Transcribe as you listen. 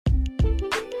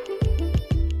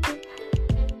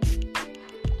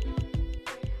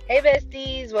Hey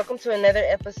besties, welcome to another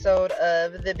episode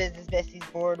of the Business Besties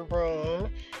Boardroom.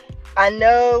 I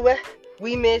know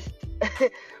we missed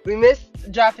we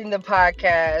missed dropping the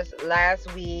podcast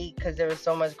last week because there was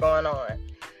so much going on.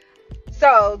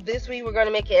 So this week we're gonna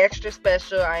make it extra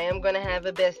special. I am gonna have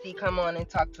a bestie come on and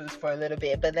talk to us for a little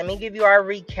bit, but let me give you our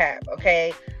recap,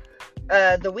 okay?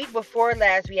 The week before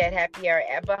last, we had happy hour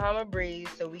at Bahama Breeze,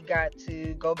 so we got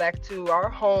to go back to our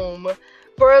home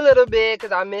for a little bit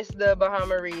because I missed the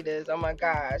Bahama-ritas. Oh my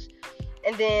gosh.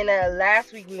 And then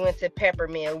last week we went to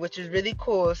Peppermill, which is really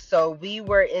cool. So we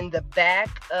were in the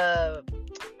back of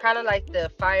kind of like the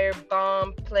fire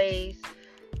bomb place,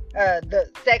 the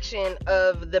section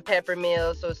of the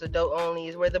Peppermill. So it's adult only,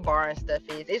 is where the bar and stuff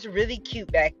is. It's really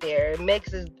cute back there.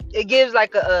 It gives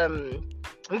like a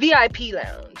VIP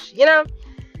lounge,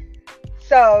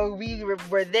 So we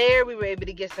were there. We were able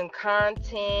to get some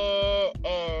content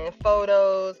and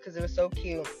photos because it was so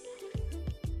cute.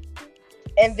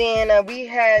 And then we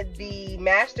had the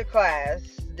master class,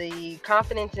 the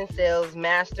Confidence in Sales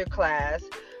master class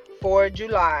for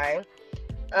July.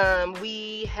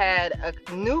 We had a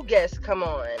new guest come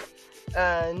on.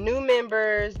 New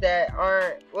members that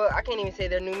aren't, well, I can't even say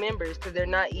they're new members because they're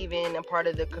not even a part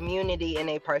of the community, and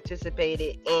they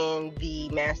participated in the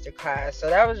master class. So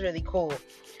that was really cool.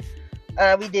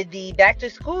 We did the back to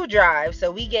school drive.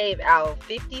 So we gave out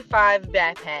 55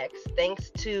 backpacks thanks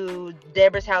to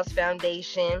Deborah's House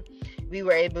Foundation. We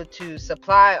were able to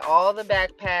supply all the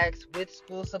backpacks with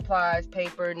school supplies,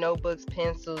 paper, notebooks,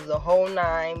 pencils, the whole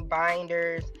nine,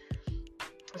 binders.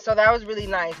 So that was really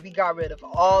nice. We got rid of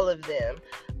all of them.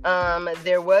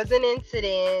 There was an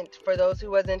incident, for those who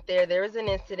wasn't there was an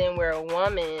incident where a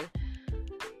woman,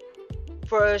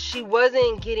 she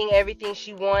wasn't getting everything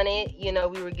she wanted.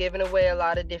 We were giving away a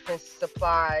lot of different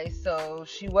supplies, so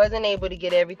she wasn't able to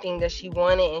get everything that she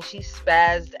wanted, and she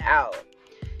spazzed out.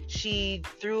 She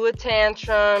threw a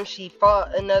tantrum, she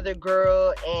fought another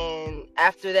girl, and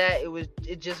after that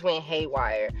it just went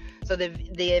haywire. So the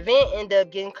event ended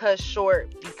up getting cut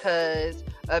short because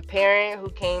a parent who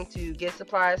came to get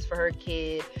supplies for her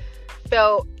kid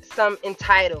felt some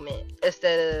entitlement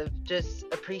instead of just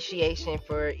appreciation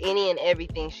for any and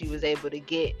everything she was able to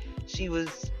get. She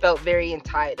felt very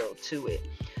entitled to it.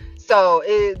 So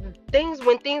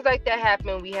when things like that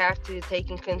happen, we have to take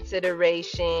in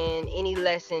consideration any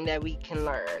lesson that we can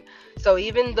learn. So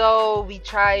even though we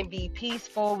try and be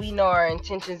peaceful, we know our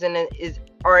intentions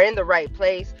are in the right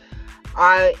place.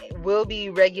 I will be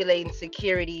regulating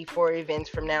security for events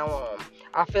from now on.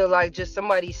 I feel like just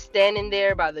somebody standing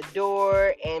there by the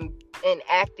door and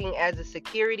acting as a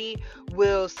security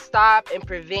will stop and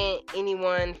prevent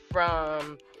anyone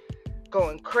from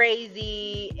going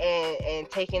crazy and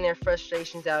taking their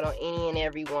frustrations out on any and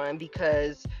everyone,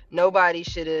 because nobody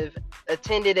should have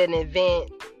attended an event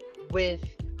with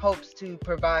hopes to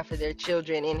provide for their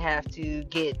children and have to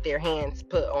get their hands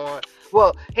put on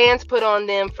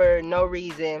them for no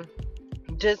reason,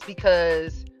 just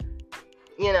because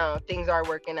things are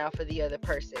working out for the other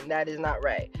person. That is not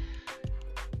right.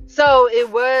 So it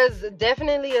was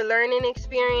definitely a learning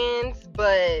experience,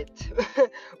 but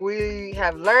we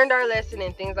have learned our lesson,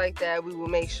 and things like that we will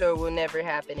make sure will never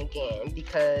happen again,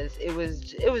 because it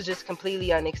was just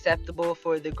completely unacceptable.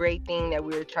 For the great thing that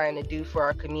we were trying to do for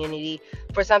our community,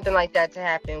 for something like that to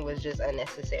happen was just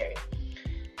unnecessary.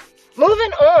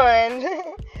 Moving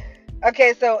on.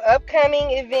 Okay, so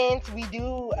upcoming events,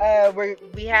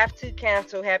 we have to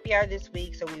cancel happy hour this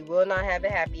week, so we will not have a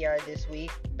happy hour this week,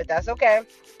 but that's okay.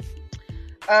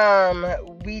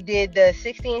 We did the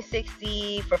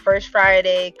 1660 for First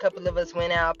Friday. A couple of us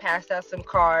went out, passed out some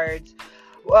cards.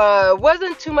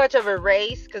 Wasn't too much of a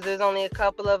race because there's only a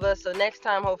couple of us, so next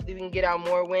time hopefully we can get out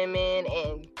more women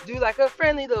and do like a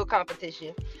friendly little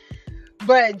competition.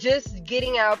 But just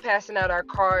getting out, passing out our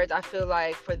cards, I feel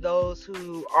like for those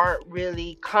who aren't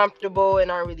really comfortable and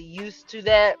aren't really used to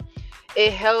that,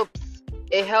 it helps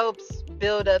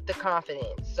build up the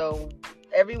confidence. So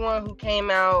everyone who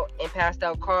came out and passed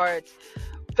out cards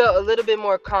felt a little bit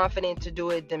more confident to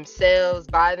do it themselves,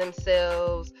 by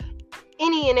themselves,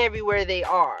 any and everywhere they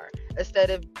are, instead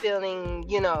of feeling,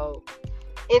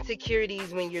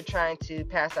 insecurities when you're trying to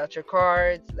pass out your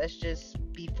cards. Let's just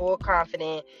be full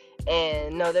confident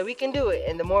and know that we can do it.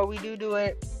 And the more we do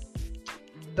it,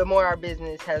 the more our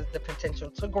business has the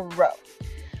potential to grow.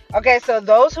 Okay, so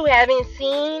those who haven't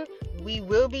seen, we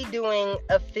will be doing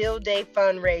a field day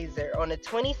fundraiser on the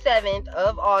 27th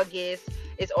of August.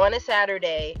 It's on a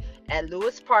Saturday at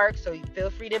Lewis Park, so you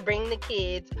feel free to bring the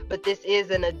kids, but this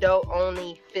is an adult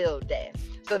only field day.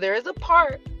 So there is a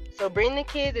park, so bring the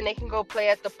kids and they can go play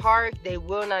at the park. They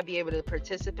will not be able to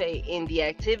participate in the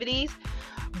activities,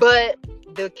 But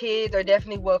the kids are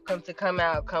definitely welcome to come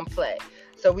out, come play.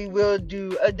 So we will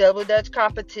do a double dutch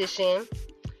competition.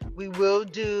 We will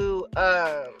do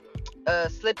a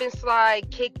slip and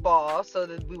slide kickball, so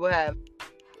that we will have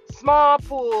small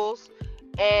pools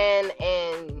and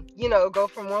go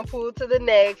from one pool to the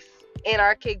next in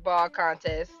our kickball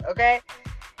contest. Okay.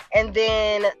 And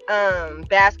then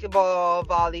basketball,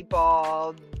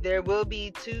 volleyball. There will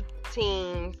be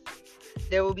teams.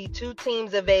 There will be two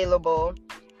teams available,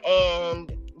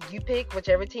 and you pick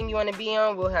whichever team you want to be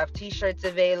on. We'll have t-shirts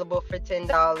available for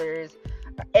 $10.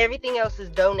 Everything else is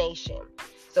donation.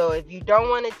 So if you don't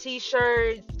want a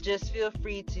t-shirt, just feel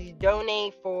free to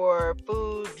donate for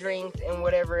food, drinks, and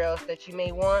whatever else that you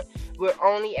may want. We're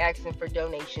only asking for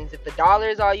donations. If the dollar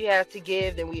is all you have to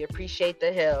give, then we appreciate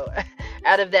the hell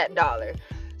out of that dollar.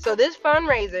 So this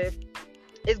fundraiser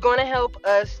is going to help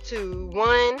us to,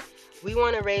 one, we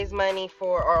want to raise money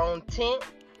for our own tent.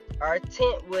 Our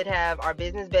tent would have our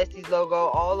Business Besties logo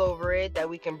all over it that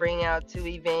we can bring out to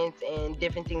events and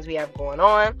different things we have going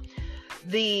on.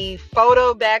 The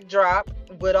photo backdrop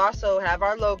would also have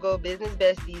our logo, Business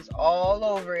Besties, all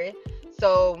over it.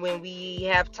 So when we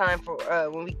have time for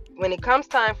when it comes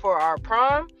time for our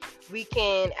prom, we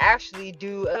can actually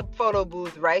do a photo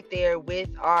booth right there with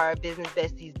our Business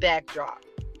Besties backdrop.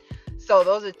 So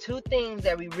those are two things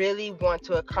that we really want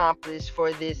to accomplish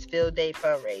for this field day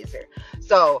fundraiser.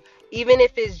 So even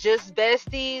if it's just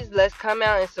besties, let's come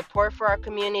out and support for our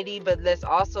community, but let's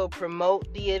also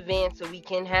promote the event so we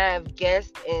can have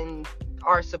guests and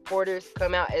our supporters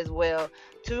come out as well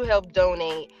to help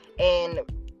donate and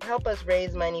help us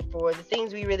raise money for the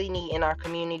things we really need in our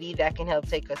community that can help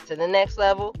take us to the next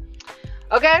level.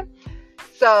 Okay?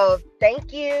 So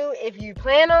thank you. If you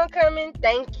plan on coming,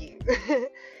 thank you.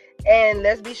 And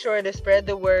let's be sure to spread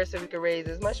the word so we can raise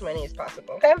as much money as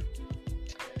possible, okay?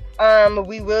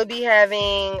 We will be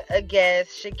having a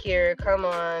guest, Shakira, come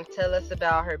on, tell us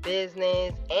about her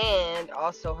business and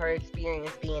also her experience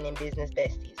being in Business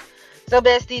Besties. So,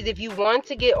 besties, if you want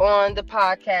to get on the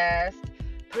podcast,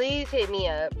 please hit me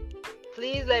up.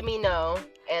 Please let me know,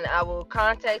 and I will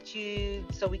contact you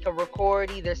so we can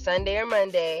record either Sunday or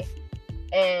Monday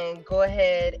and go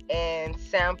ahead and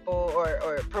sample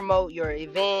or promote your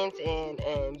event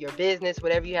and your business,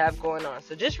 whatever you have going on.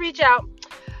 So just reach out.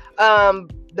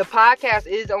 The podcast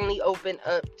is only open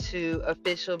up to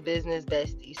official business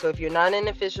besties. So if you're not an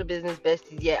official business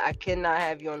bestie yet, I cannot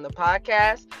have you on the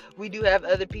podcast. We do have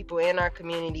other people in our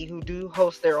community who do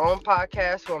host their own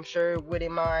podcast, who I'm sure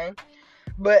wouldn't mind.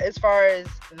 But as far as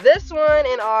this one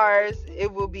and ours,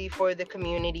 it will be for the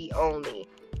community only.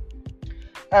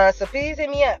 So please hit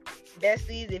me up,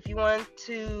 besties. If you want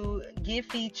to get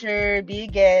featured, be a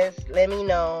guest, let me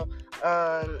know.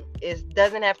 It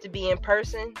doesn't have to be in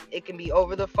person. It can be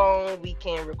over the phone. We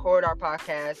can record our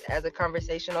podcast as a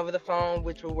conversation over the phone,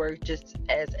 which will work just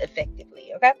as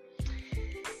effectively. Okay.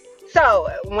 So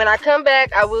when I come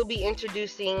back, I will be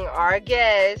introducing our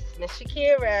guest, Miss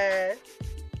Shakira.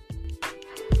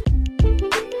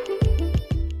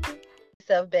 What's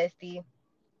up, bestie?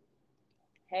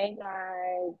 Hey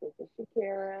guys, this is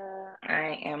Shakira.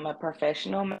 I am a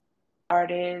professional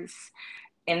artist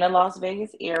in the Las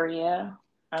Vegas area.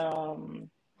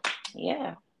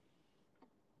 Yeah.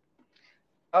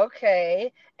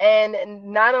 Okay. And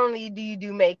not only do you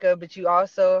do makeup, but you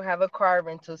also have a car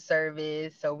rental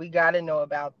service. So we got to know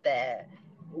about that.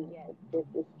 Yes, this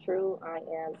is true. I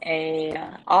am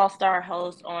a all-star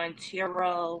host on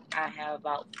Tiro. I have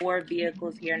about 4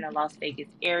 vehicles here in the Las Vegas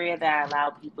area that I allow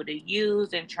people to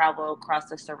use and travel across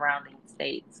the surrounding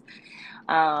states.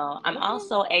 I'm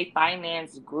also a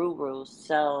finance guru,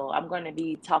 so I'm going to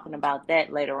be talking about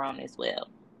that later on as well.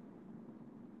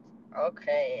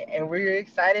 Okay. And we're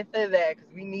excited for that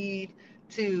because we need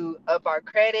to up our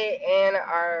credit and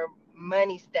our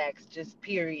money stacks, just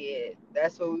period.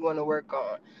 That's what we want to work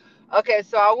on. Okay.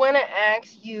 So I want to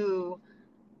ask you,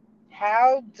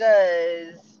 how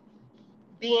does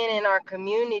being in our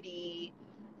community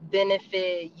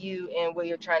benefit you and what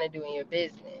you're trying to do in your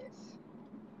business?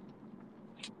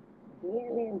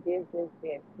 Being in business,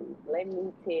 Bestie, let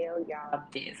me tell y'all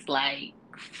this, like,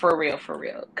 for real, for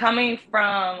real. Coming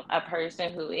from a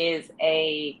person who is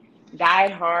a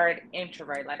diehard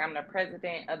introvert, like I'm the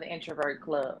president of the introvert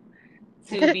club,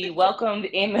 to be welcomed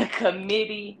in a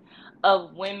committee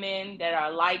of women that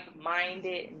are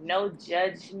like-minded, no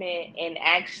judgment, and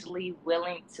actually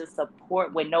willing to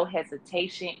support with no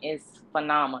hesitation is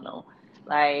phenomenal.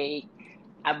 Like,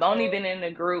 I've only been in the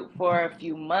group for a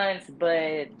few months,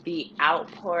 but the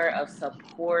outpour of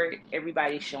support,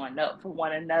 everybody showing up for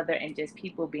one another, and just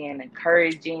people being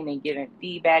encouraging and giving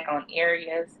feedback on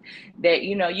areas that,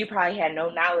 you probably had no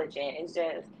knowledge in. It's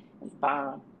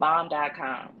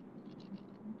bomb.com.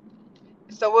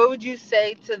 So, what would you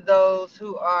say to those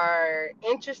who are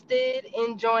interested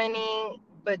in joining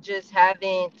but just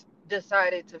haven't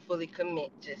decided to fully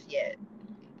commit just yet?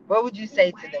 What would you You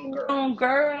say to them waiting girls? on,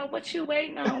 girl? What you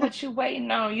waiting on? What you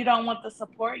waiting on? You don't want the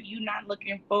support. You're not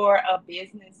looking for a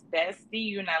business bestie.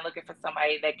 You're not looking for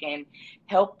somebody that can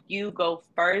help you go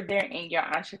further in your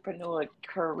entrepreneur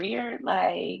career.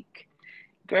 Like,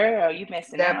 girl, you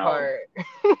missing That out.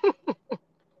 part.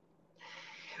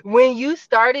 When you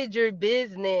started your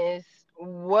business,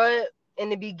 what in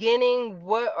the beginning,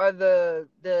 what are the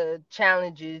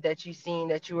challenges that you seen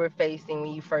that you were facing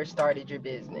when you first started your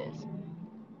business?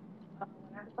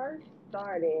 When I first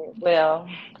started, well,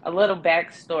 a little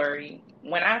backstory.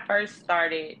 When I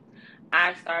started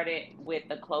with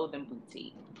a clothing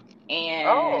boutique. And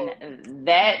Oh,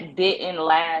 that didn't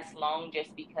last long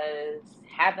just because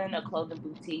having a clothing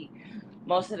boutique,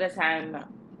 most of the time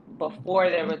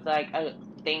before there was like a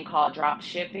thing called drop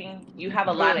shipping, you have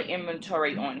a lot of mm,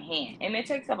 inventory on hand. And it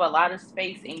takes up a lot of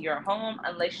space in your home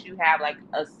unless you have like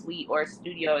a suite or a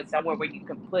studio or somewhere where you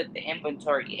can put the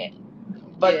inventory at.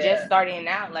 But just yeah. starting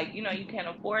out, like, you can't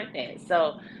afford that.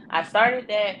 So I started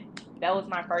that. That was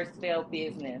my first failed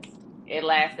business. It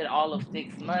lasted all of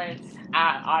 6 months.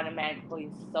 I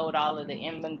automatically sold all of the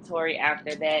inventory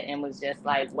after that and was just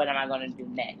like, what am I going to do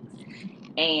next?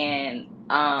 And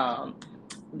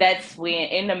that's when,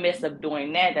 in the midst of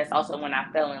doing that, that's also when I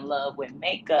fell in love with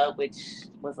makeup, which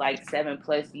was like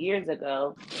 7+ years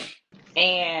ago.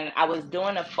 And I was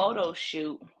doing a photo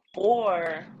shoot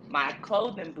for my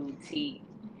clothing boutique,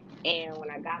 and when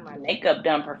I got my makeup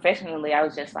done professionally, I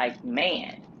was just like,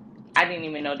 man, I didn't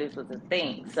even know this was a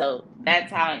thing. So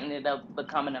that's how I ended up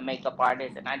becoming a makeup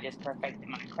artist. And I just perfected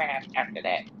my craft after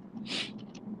that.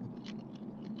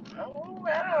 Oh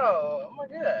wow. Oh my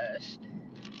gosh.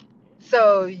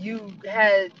 So you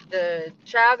had the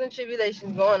trials and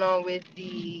tribulations going on with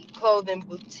the clothing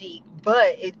boutique,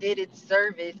 but it did its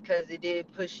service because it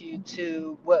did push you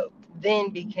to what then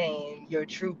became your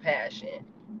true passion.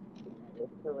 That is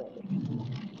correct.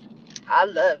 I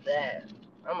love that.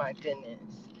 Oh my goodness.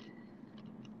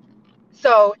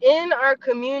 So in our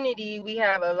community, we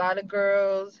have a lot of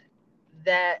girls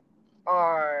that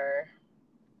are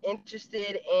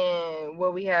interested in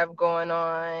what we have going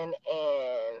on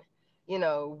and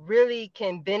really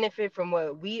can benefit from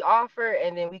what we offer,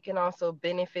 and then we can also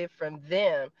benefit from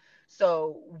them.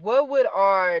 So what would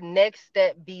our next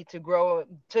step be to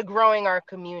growing our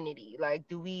community? Like,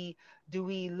 do we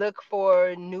look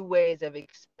for new ways of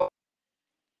exposure,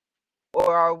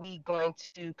 or are we going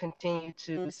to continue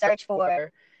to search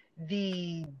for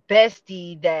the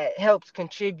bestie that helps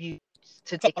contribute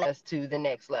to taking us to the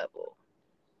next level?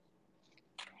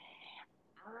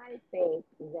 I think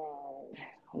that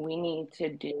we need to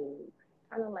do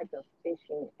kind of like a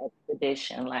fishing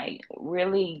expedition, like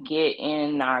really get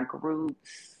in our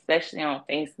groups, especially on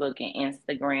Facebook and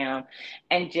Instagram,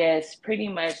 and just pretty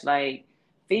much like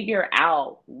figure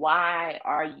out, why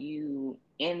are you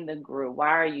in the group? Why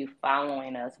are you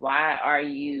following us? Why are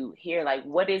you here? Like,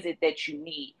 what is it that you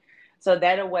need? So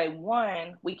that way,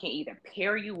 one, we can either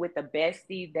pair you with a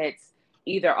bestie that's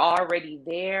either already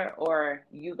there, or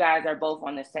you guys are both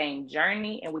on the same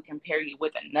journey and we can pair you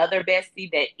with another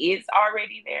bestie that is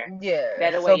already there. Yeah.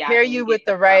 That way So y'all pair can you with get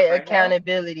the the right proper help.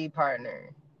 accountability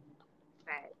partner.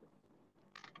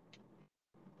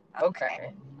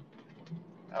 Okay.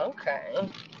 Okay.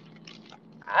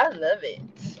 I love it.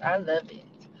 I love it.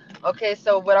 Okay,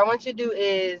 so what I want you to do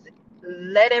is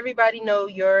let everybody know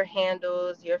your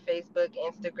handles, your Facebook,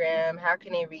 Instagram. How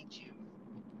can they reach you?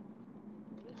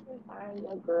 You can find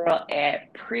your girl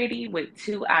at Pretty with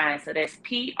two I's. So that's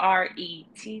Prettii,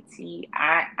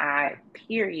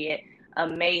 period.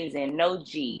 Amazing. No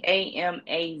G.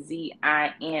 Amazin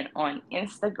on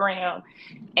Instagram.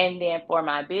 And then for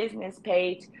my business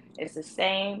page, it's the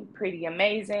same, Pretty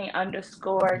Amazing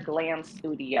underscore Glam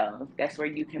Studio. That's where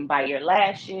you can buy your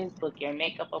lashes, book your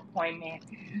makeup appointment,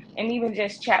 and even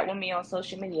just chat with me on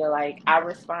social media. Like, I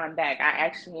respond back. I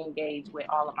actually engage with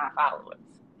all of my followers.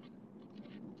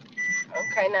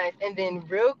 Okay, nice. And then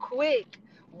real quick,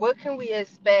 what can we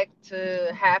expect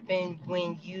to happen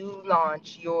when you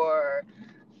launch your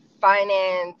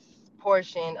finance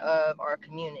portion of our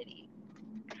community?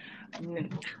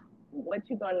 What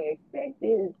you're gonna expect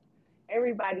is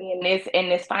everybody in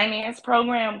this finance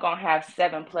program gonna have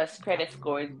 7+ credit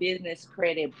scores, business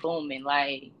credit booming.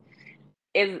 Like,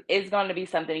 is going to be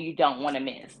something you don't want to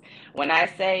miss. When I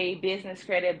say business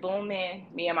credit booming,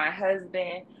 me and my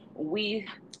husband, we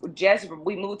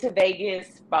we moved to Vegas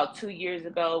about 2 years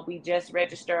ago. We just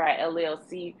registered our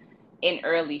LLC in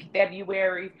early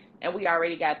February, and we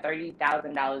already got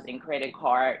 $30,000 in credit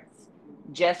cards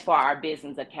just for our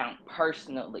business account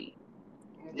personally.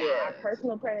 Now, our Yes.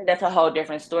 personal credit, that's a whole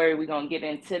different story. We're going to get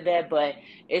into that, but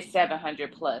it's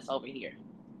 700 plus over here.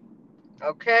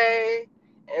 Okay.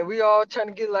 And we all trying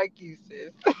to get like you,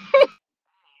 sis.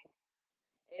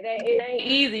 It ain't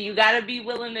easy. You got to be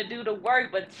willing to do the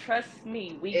work, but trust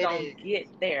me, we It going is. to get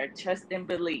there. Trust and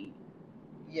believe.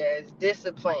 Yes,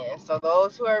 discipline. So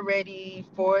those who are ready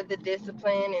for the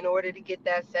discipline in order to get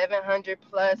that 700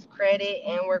 plus credit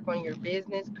and work on your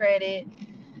business credit,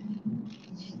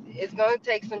 it's going to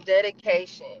take some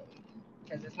dedication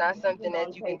because it's not Definitely something going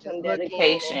that to you can take just some look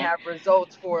in and dedication. have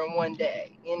results for in one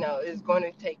day. It's going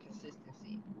to take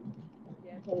consistency.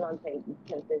 Definitely gonna take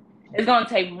consistency. It's gonna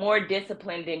take more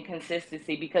discipline than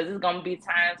consistency because it's gonna be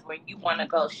times when you want to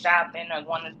go shopping or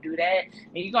want to do that,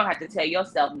 and you're gonna have to tell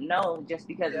yourself no just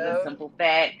because of the Yep. simple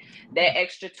fact that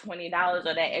extra $20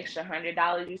 or that extra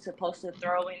 $100 you're supposed to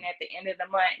throw in at the end of the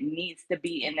month needs to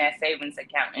be in that savings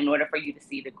account in order for you to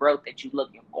see the growth that you're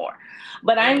looking for.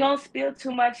 But I ain't Mm, gonna spill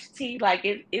too much tea. Like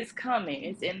it's coming.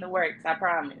 It's in the works. I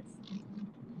promise.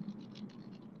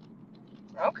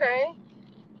 okay.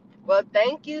 Well,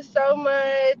 thank you so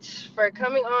much for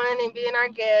coming on and being our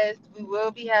guest. We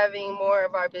will be having more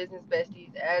of our business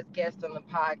besties as guests on the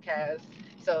podcast.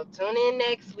 So tune in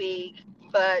next week.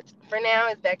 But for now,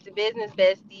 it's back to business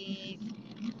besties.